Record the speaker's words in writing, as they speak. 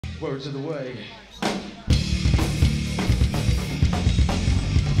Words of the way.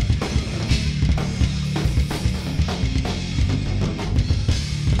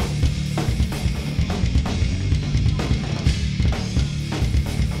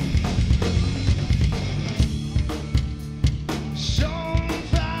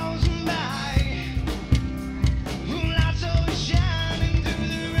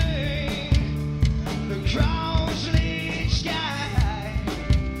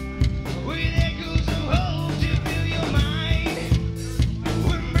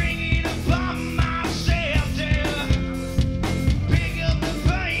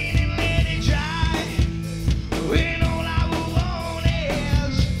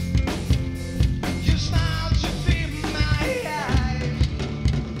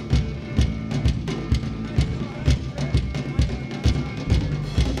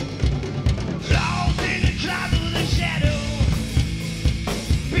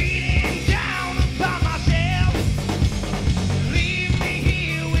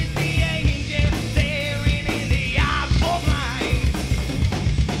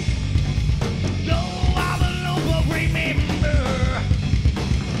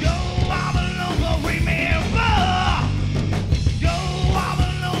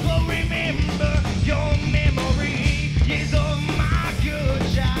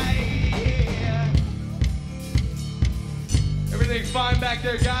 Fine back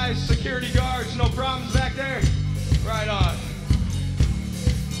there, guys. Security guards, no problems back there? Right on.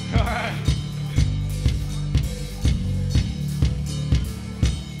 All right.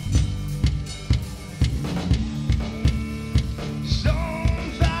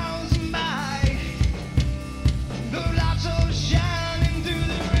 Storm thousand by, the lights are shining through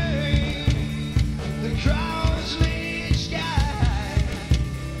the rain, the crowd's lit sky,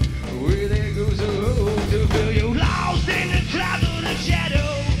 where there goes a hope to feel you lost in the clouds.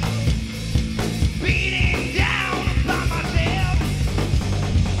 Shadow beating down upon myself.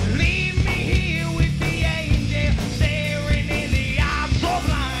 Leave me here with the angel staring in the eyes so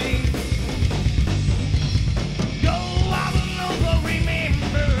blind. Go, I will never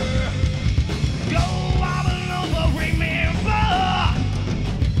remember. Go, I will never remember.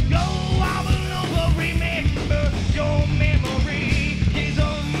 Go, I will never remember. Your memory is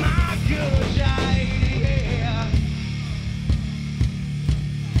on my good side.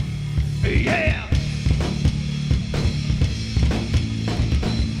 Yeah!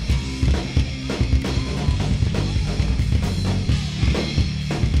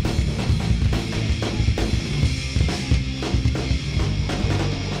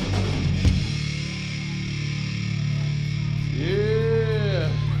 Yeah!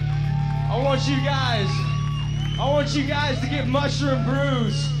 I want you guys to give Mushroom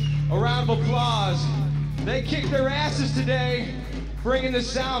Brews a round of applause. They kicked their asses today, bringing the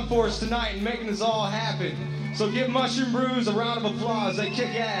sound for us tonight and making this all happen. So give Mushroom Brews a round of applause. They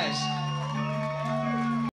kick ass.